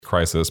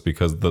crisis,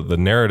 because the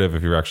narrative,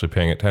 if you're actually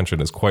paying attention,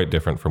 is quite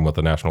different from what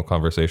the national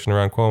conversation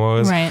around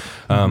Cuomo is. Right.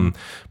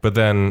 But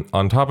then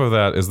on top of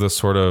that is this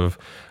sort of,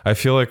 I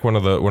feel like one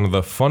of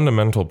the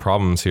fundamental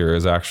problems here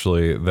is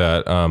actually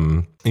that,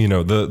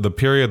 the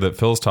period that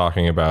Phil's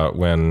talking about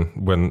when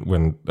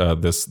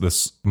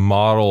this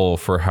model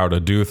for how to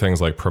do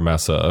things like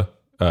PROMESA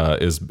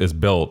is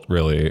built,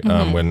 really,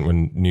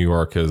 when New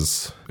York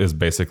is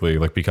basically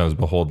like becomes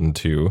beholden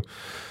to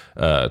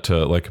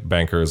like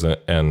bankers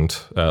and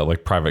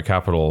like private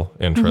capital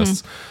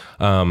interests.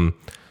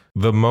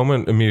 The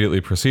moment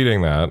immediately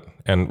preceding that,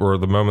 or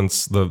the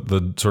moments,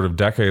 the sort of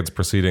decades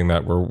preceding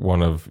that, were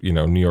one of,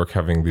 New York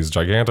having these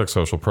gigantic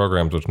social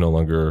programs which no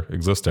longer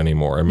exist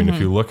anymore. I mean, if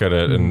you look at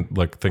it and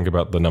like think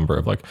about the number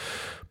of like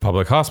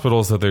public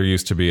hospitals that there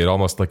used to be, it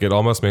almost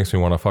makes me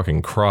want to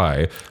fucking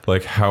cry,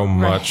 like how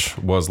much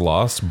was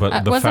lost.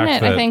 But the wasn't fact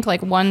it, that, I think,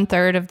 like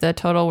 1/3 of the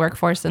total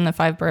workforce in the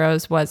 5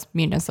 boroughs was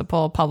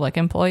municipal public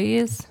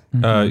employees?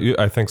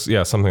 I think,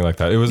 yeah, something like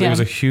that. It was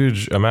a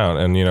huge amount,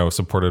 and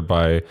supported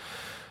by,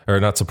 or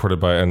not supported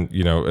by, and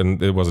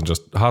and it wasn't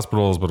just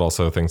hospitals, but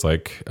also things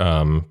like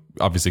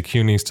obviously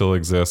CUNY still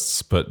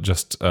exists, but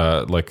just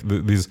like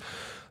these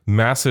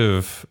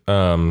massive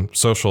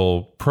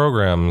social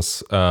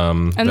programs.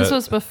 And this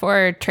was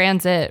before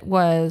transit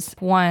was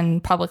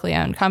one publicly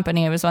owned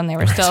company. It was when they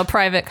were still a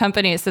private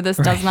company. So this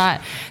does not,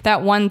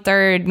 that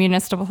 1/3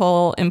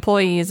 municipal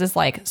employees is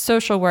like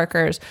social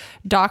workers,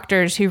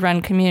 doctors who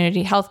run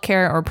community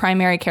healthcare or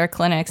primary care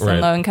clinics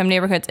in low income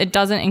neighborhoods. It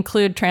doesn't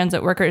include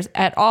transit workers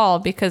at all,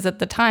 because at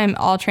the time,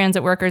 all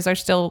transit workers are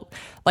still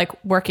like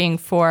working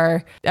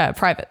for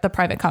the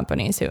private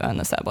companies who own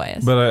the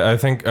subways. But I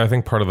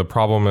think part of the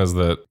problem is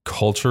that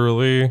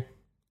culturally,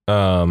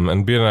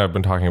 and B and I have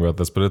been talking about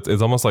this, but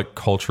it's almost like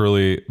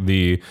culturally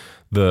the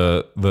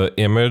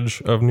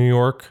image of New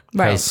York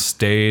has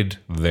stayed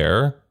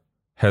there,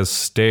 has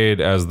stayed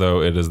as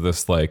though it is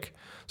this like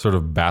sort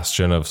of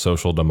bastion of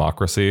social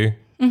democracy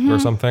or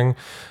something,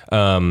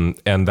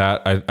 and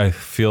that I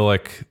feel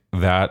like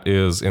that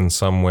is in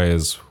some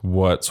ways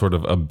what sort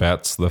of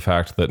abets the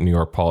fact that New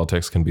York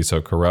politics can be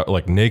so corrupt,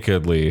 like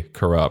nakedly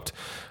corrupt,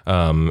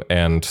 and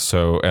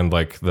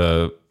like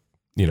the,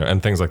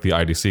 and things like the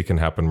IDC can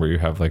happen where you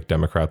have like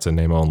Democrats in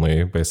name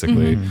only,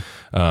 basically,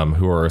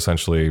 who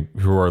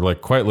are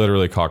like quite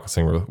literally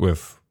caucusing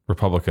with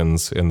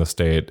Republicans in the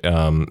state,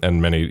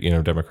 and many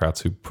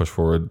Democrats who push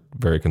forward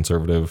very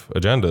conservative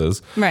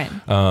agendas, right?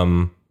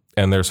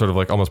 And they're sort of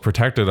like almost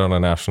protected on a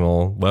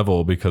national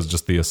level, because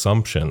just the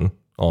assumption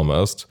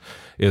almost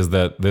is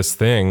that this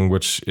thing,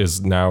 which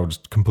is now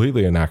just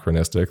completely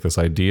anachronistic, this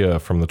idea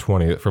from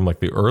like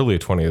the early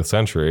 20th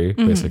century,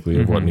 basically,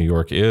 of what New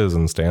York is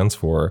and stands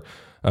for,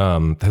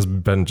 has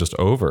been just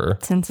over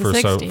since the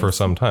 60s. For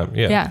some time.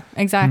 Yeah,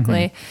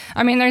 exactly.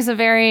 I mean, there's a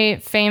very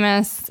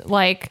famous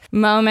like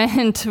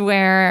moment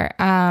where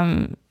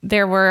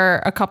there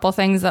were a couple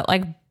things that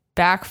like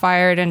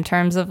backfired in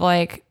terms of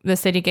like the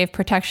city gave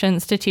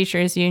protections to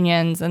teachers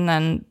unions, and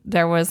then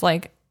there was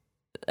like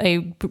a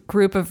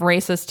group of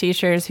racist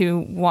teachers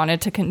who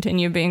wanted to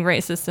continue being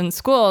racist in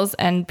schools,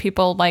 and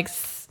people like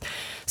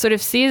sort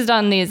of seized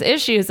on these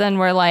issues and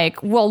were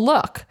like, well,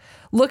 look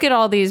at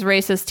all these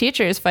racist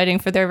teachers fighting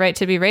for their right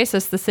to be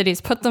racist. The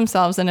city's put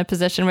themselves in a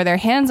position where their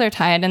hands are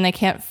tied and they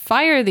can't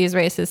fire these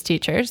racist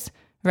teachers,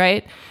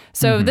 right?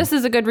 So this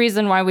is a good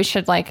reason why we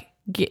should like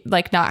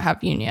not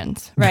have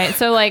unions, right?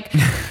 So like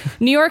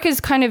New York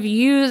is kind of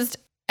used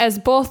as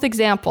both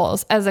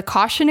examples, as a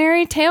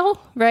cautionary tale,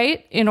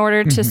 right? In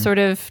order to sort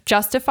of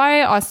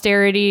justify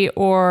austerity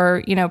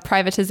or,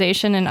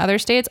 privatization in other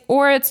states,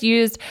 or it's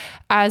used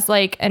as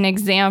like an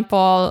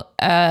example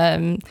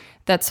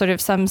that's sort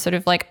of some sort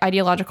of like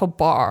ideological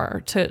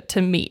bar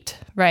to meet,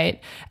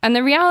 right? And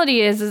the reality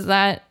is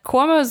that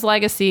Cuomo's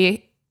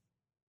legacy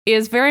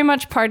is very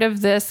much part of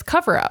this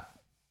cover-up,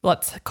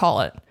 let's call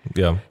it.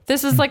 Yeah.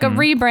 This is like a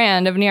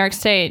rebrand of New York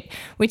State.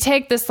 We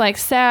take this like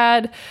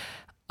sad,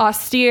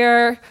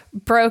 austere,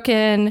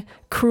 broken,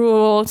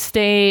 cruel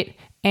state,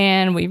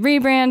 and we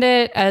rebrand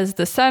it as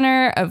the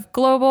center of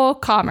global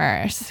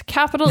commerce.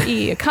 Capital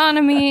E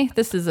economy.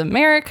 This is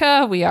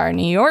America. We are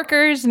New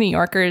Yorkers. New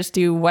Yorkers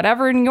do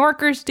whatever New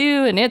Yorkers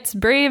do, and it's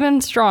brave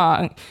and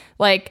strong.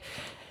 Like,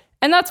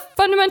 and that's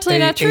fundamentally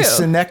not true. A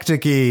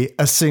synecdoche,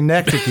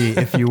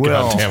 if you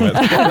will. God damn it.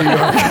 New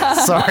York.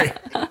 Sorry.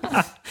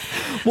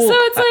 So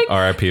it's like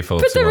R.I.P.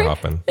 Philip Seymour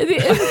Hoffman.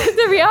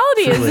 The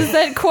reality is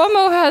that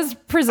Cuomo has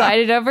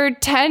presided over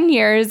 10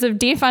 years of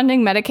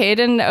defunding Medicaid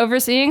and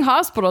overseeing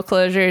hospital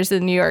closures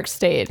in New York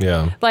State.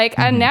 Yeah. Like,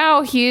 and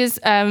now he's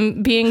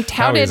being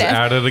touted now he's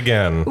at it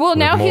again. Well,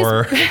 now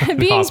more he's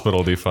being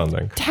hospital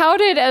defunding.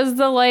 Touted as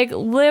the like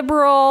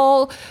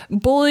liberal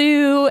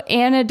blue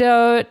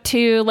antidote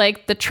to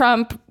like the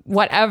Trump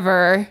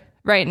whatever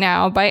right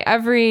now by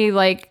every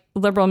like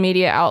liberal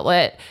media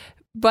outlet,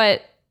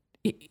 but.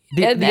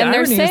 And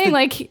they're saying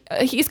like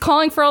he's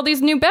calling for all these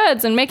new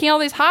beds and making all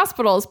these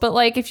hospitals. But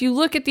like, if you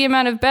look at the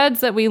amount of beds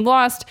that we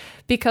lost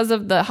because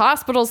of the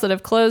hospitals that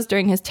have closed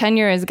during his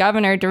tenure as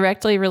governor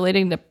directly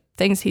relating to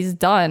things he's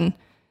done,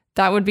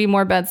 that would be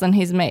more beds than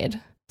he's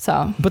made.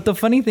 So, But the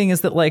funny thing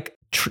is that like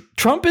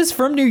Trump is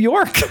from New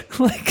York.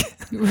 Like,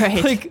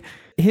 right. like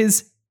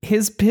his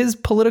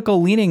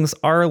political leanings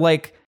are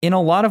like in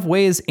a lot of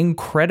ways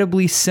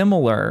incredibly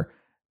similar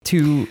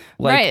to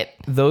like Right.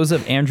 those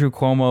of Andrew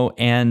Cuomo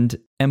and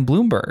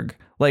Bloomberg,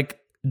 like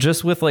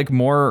just with like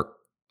more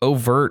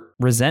overt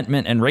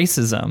resentment and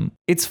racism.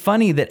 It's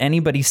funny that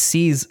anybody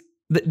sees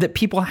that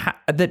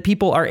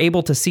people are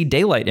able to see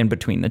daylight in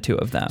between the two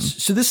of them.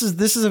 So this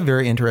is a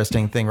very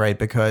interesting thing, right?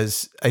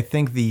 Because I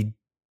think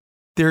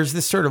there's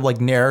this sort of like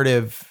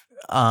narrative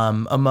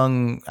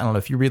among, I don't know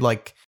if you read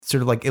like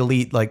sort of like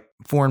elite like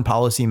foreign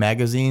policy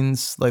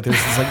magazines, like there's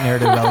this like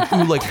narrative about like,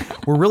 ooh,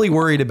 like we're really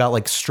worried about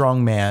like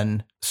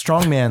strongman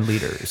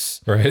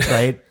leaders,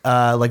 right?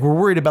 Like we're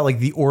worried about like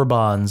the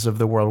Orbans of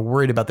the world, we're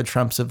worried about the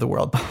Trumps of the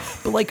world.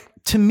 But like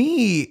to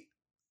me,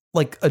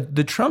 like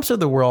the Trumps of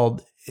the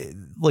world,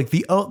 like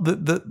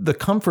the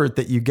comfort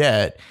that you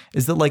get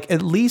is that like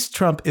at least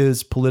Trump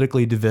is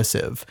politically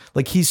divisive.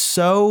 Like he's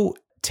so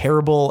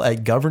terrible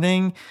at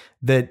governing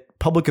that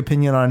public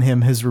opinion on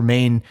him has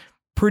remained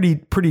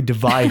pretty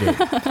divided.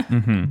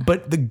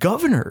 But the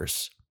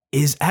governors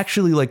is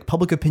actually like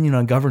public opinion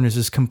on governors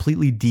is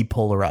completely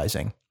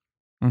depolarizing.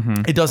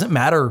 It doesn't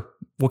matter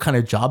what kind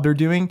of job they're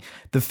doing.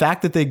 The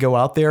fact that they go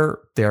out there,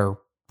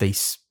 they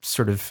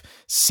sort of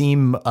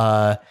seem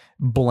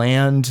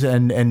bland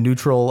and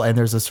neutral, and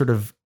there's a sort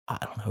of, I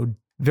don't know,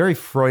 very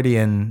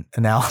Freudian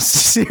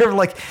analysis here.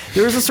 Like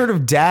there's a sort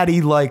of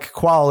daddy-like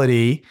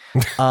quality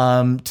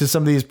to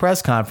some of these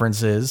press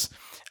conferences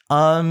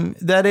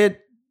that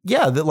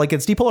like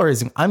it's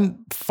depolarizing.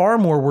 I'm far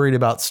more worried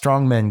about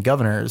strongmen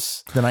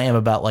governors than I am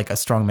about like a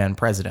strongman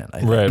president. I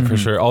think. Right, for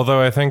sure.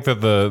 Although I think that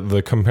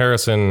the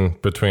comparison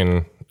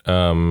between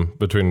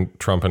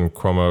Trump and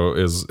Cuomo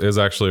is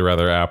actually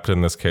rather apt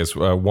in this case.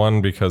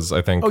 One, because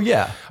I think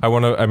I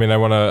want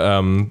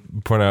to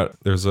point out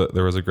there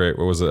was a great,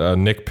 what was it,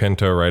 Nick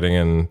Pinto writing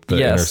in the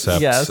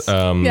Intercept.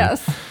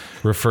 Yes.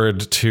 Referred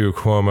to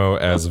Cuomo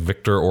as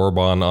Victor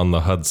Orban on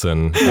the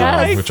Hudson,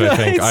 Yes. which I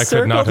think I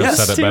could not have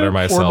said it better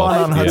myself.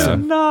 Orban on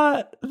Hudson.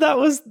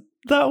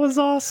 That was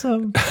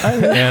awesome.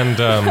 And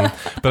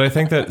but I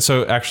think that,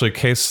 so actually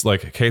case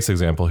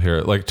example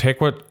here, like take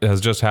what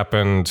has just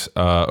happened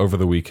over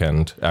the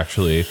weekend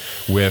actually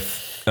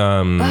with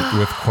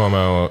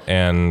Cuomo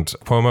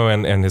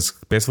and his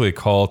basically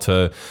call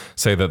to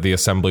say that the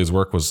assembly's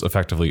work was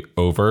effectively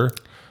over.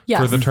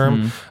 Yes. For the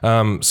term.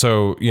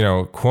 So, you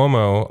know,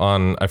 Cuomo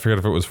on, I forget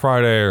if it was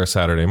Friday or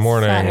Saturday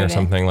morning or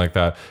something like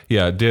that.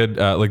 Yeah, did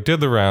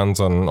the rounds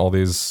on all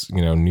these,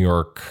 you know, New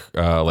York,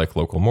 like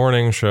local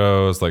morning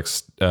shows, like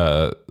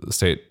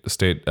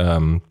state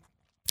and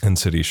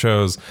city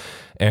shows.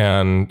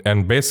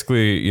 And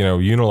basically, you know,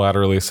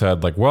 unilaterally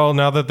said like, well,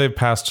 now that they've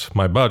passed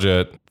my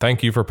budget,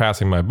 thank you for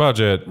passing my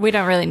budget. We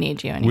don't really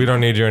need you anymore. We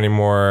don't need you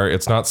anymore.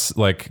 It's not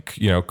like,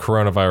 you know,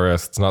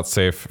 coronavirus. It's not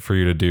safe for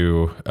you to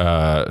do,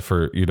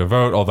 for you to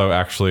vote. Although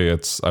actually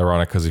it's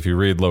ironic because if you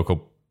read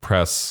local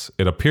press,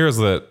 it appears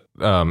that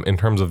in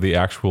terms of the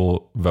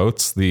actual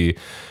votes, the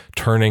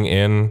turning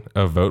in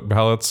of vote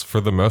ballots for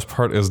the most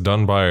part is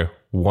done by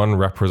one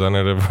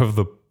representative of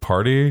the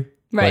party.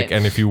 Right. Like,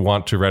 and if you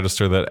want to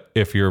register that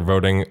if you're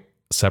voting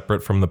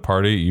separate from the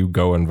party, you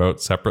go and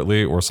vote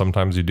separately, or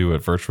sometimes you do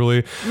it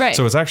virtually. Right.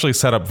 So it's actually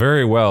set up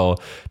very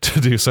well to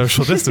do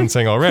social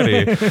distancing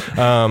already.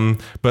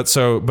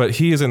 But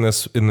he is in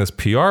this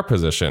PR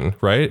position,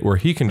 right, where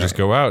he can just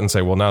go out and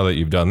say, well, now that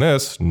you've done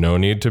this, no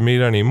need to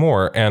meet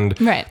anymore. And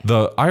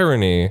the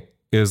irony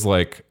is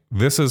like,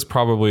 this is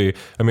probably,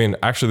 I mean,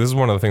 actually, this is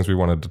one of the things we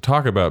wanted to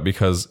talk about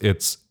because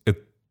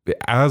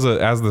as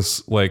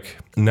this like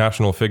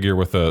national figure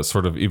with a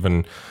sort of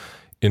even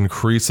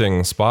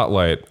increasing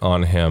spotlight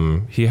on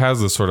him, he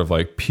has this sort of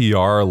like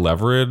PR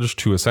leverage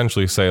to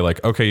essentially say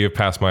like, okay, you've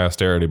passed my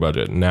austerity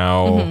budget.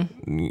 Now,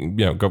 you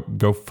know,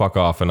 go fuck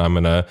off, and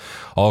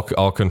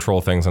I'll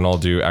control things, and I'll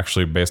do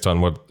actually based on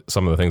what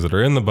some of the things that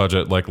are in the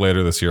budget. Like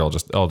later this year, I'll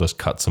just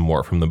cut some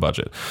more from the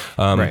budget.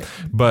 Right.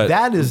 But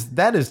that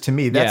is to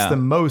me, that's the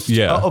most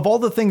of all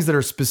the things that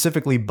are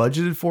specifically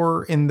budgeted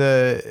for in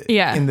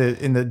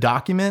the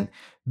document.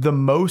 The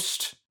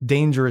most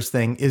dangerous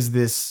thing is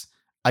this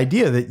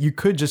idea that you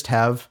could just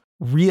have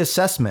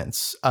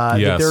reassessments,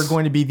 that there are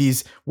going to be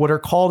these, what are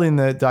called in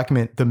the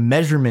document, the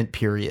measurement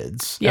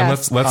periods.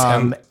 Yes.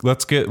 And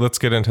let's get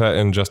into that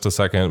in just a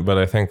second. But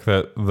I think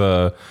that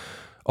the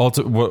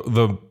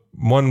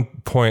one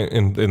point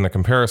in the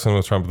comparison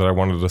with Trump that I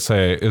wanted to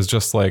say is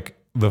just like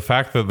the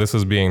fact that this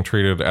is being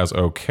treated as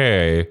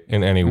okay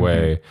in any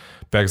way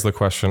begs the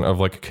question of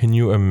like, can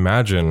you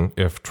imagine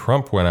if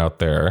Trump went out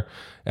there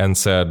and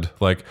said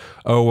like,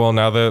 oh, well,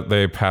 now that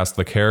they passed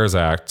the CARES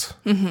Act,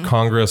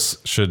 Congress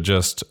should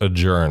just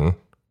adjourn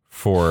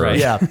for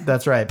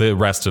that's right. the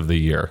rest of the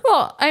year.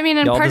 Well, I mean,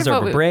 and Y'all part of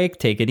deserve what a break.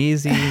 Take it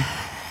easy.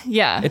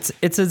 It's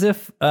as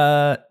if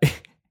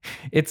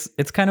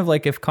it's kind of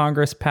like if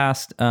Congress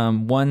passed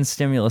one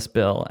stimulus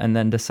bill and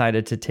then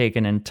decided to take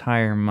an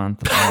entire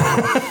month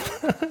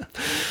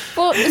off.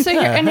 Well, so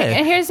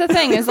here's the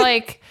thing is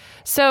like,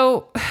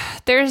 So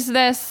there's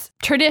this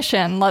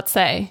tradition, let's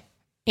say,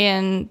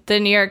 in the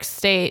New York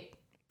State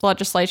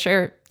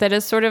legislature that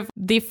is sort of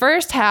the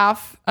first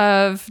half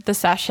of the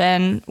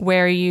session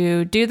where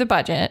you do the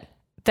budget.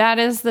 That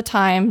is the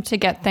time to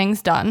get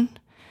things done.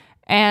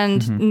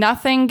 And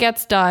nothing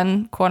gets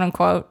done, quote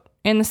unquote,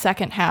 in the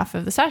second half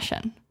of the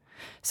session.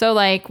 So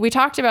like we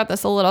talked about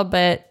this a little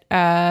bit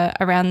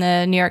around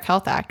the New York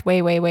Health Act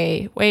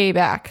way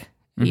back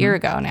a year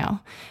ago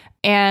now.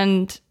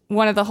 And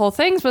one of the whole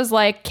things was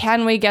like,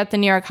 can we get the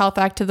New York Health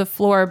Act to the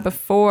floor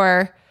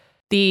before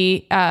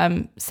the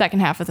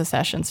second half of the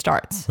session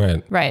starts?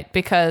 Right.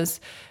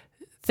 Because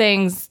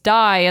things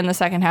die in the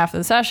second half of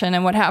the session.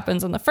 And what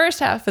happens in the first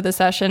half of the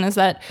session is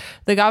that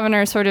the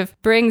governor sort of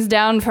brings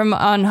down from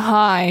on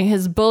high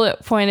his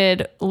bullet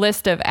pointed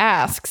list of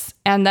asks.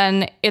 And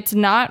then it's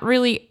not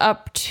really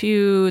up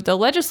to the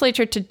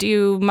legislature to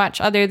do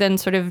much other than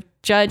sort of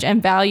judge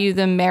and value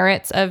the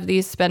merits of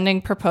these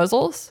spending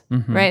proposals.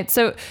 Right.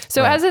 So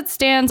as it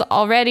stands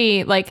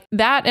already, like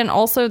that and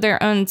also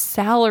their own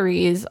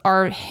salaries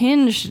are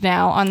hinged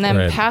now on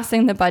them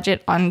passing the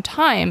budget on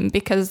time,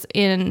 because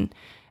in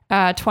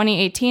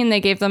 2018,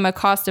 they gave them a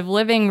cost of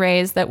living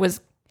raise that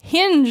was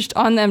hinged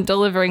on them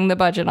delivering the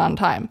budget on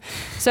time.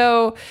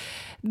 So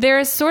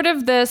there's sort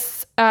of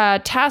this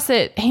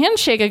tacit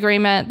handshake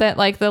agreement that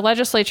like the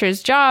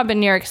legislature's job in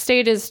New York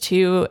State is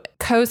to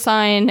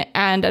co-sign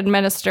and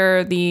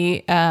administer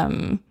the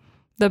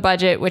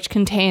budget, which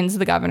contains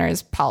the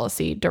governor's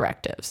policy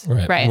directives.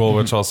 Right. Well,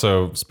 which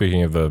also,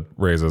 speaking of the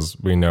raises,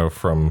 we know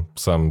from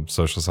some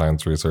social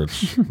science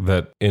research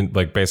that in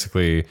like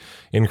basically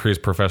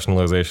increased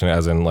professionalization,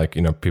 as in like,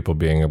 you know, people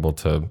being able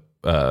to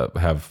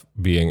have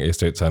being a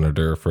state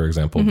senator, for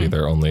example, be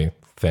their only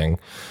thing,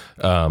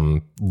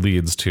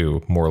 leads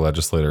to more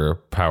legislator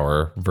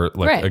power,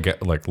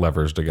 like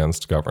leveraged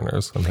against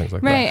governors and things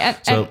like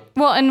that.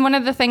 And one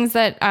of the things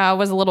that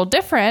was a little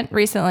different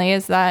recently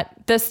is that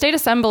the state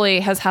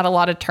assembly has had a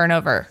lot of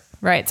turnover,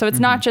 right? So it's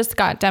not just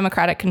got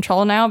Democratic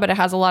control now, but it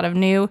has a lot of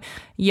new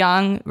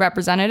young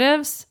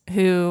representatives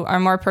who are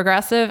more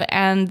progressive,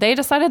 and they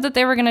decided that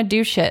they were going to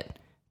do shit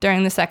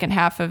during the second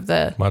half of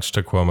the... Much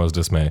to Cuomo's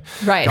dismay.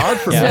 Right. God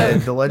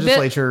forbid the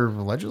legislature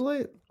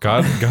legislate?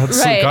 God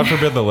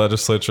forbid the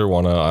legislature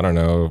want to, I don't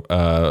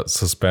know,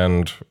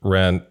 suspend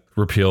rent,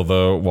 repeal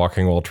the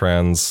walking while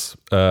trans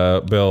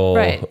bill,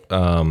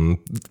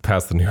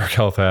 pass the New York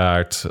Health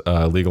Act,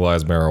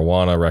 legalize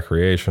marijuana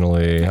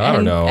recreationally. I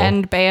don't know.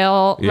 And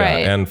bail.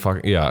 Exactly. And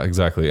fucking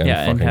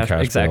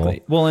cash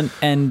exactly. bail. Well,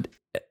 and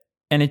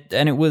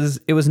it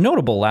was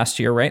notable last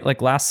year, right?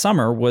 Like last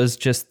summer was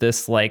just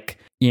this like,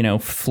 you know,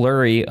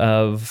 flurry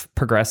of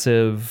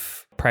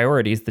progressive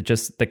priorities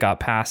that got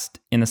passed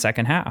in the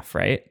second half,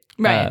 right?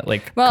 Not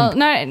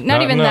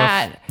even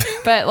that,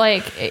 but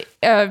like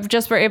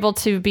just were able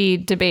to be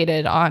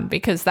debated on,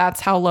 because that's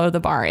how low the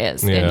bar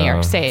is in New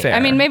York State. Fair. I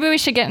mean, maybe we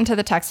should get into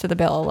the text of the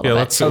bill a little bit.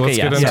 Let's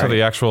get into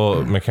the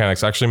actual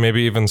mechanics. Actually,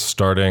 maybe even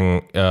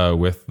starting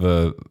with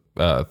the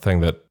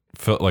thing that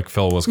Phil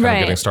was kind of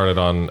getting started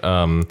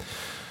on.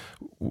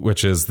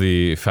 Which is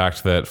the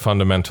fact that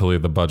fundamentally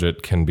the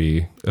budget can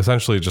be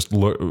essentially just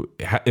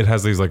it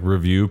has these like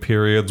review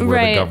periods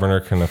where the governor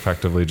can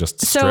effectively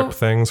just strip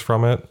things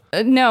from it.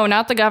 No,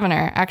 not the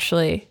governor,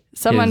 actually.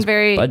 Someone His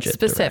very budget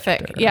specific.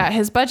 director. Yeah,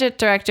 his budget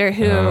director,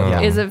 who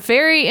is a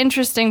very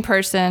interesting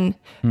person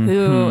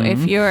who,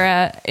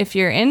 if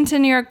you're into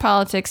New York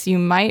politics, you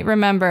might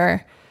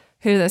remember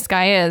who this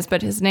guy is,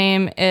 but his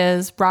name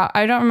is,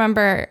 I don't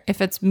remember if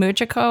it's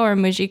Mujiko or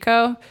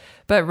Mujiko,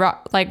 but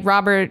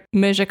Robert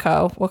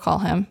Mujiko, we'll call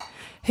him,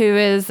 who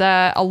is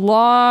a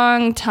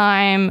long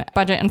time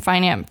budget and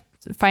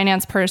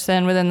finance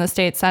person within the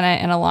state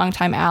Senate and a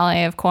longtime ally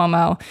of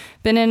Cuomo,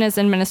 been in his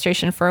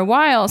administration for a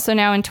while. So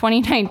now in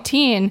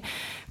 2019,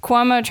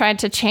 Cuomo tried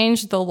to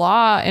change the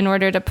law in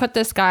order to put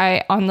this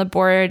guy on the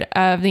board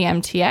of the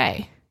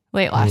MTA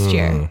late last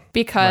year,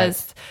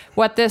 because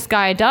what this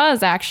guy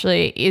does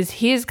actually is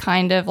he's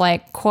kind of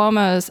like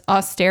Cuomo's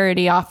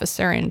austerity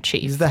officer in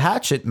chief. He's the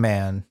hatchet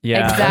man.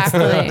 Yeah,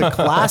 exactly. The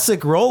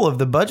classic role of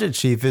the budget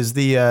chief is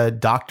the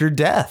Dr.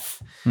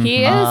 Death.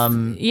 He is.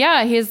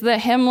 He's the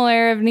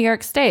Himmler of New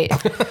York State.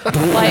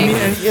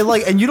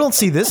 And you don't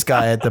see this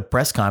guy at the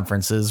press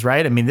conferences,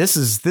 right? I mean, this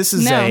is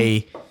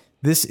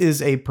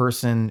a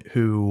person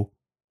who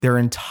their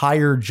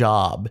entire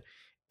job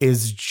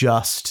is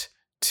just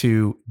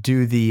to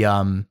do the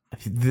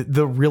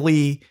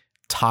really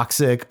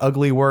toxic,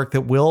 ugly work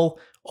that will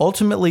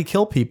ultimately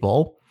kill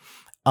people.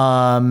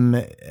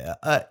 Cuomo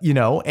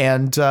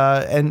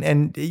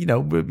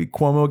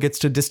gets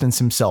to distance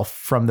himself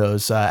from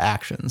those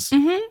actions.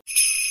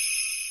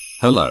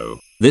 Hello,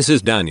 this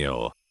is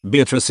Daniel,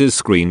 Beatrice's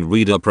screen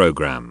reader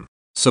program.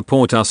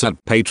 Support us at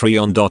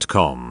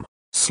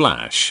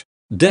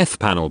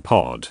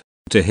patreon.com/deathpanelpod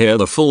to hear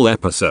the full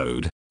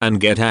episode and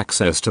get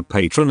access to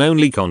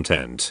patron-only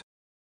content.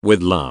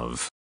 With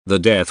love, The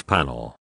Death Panel.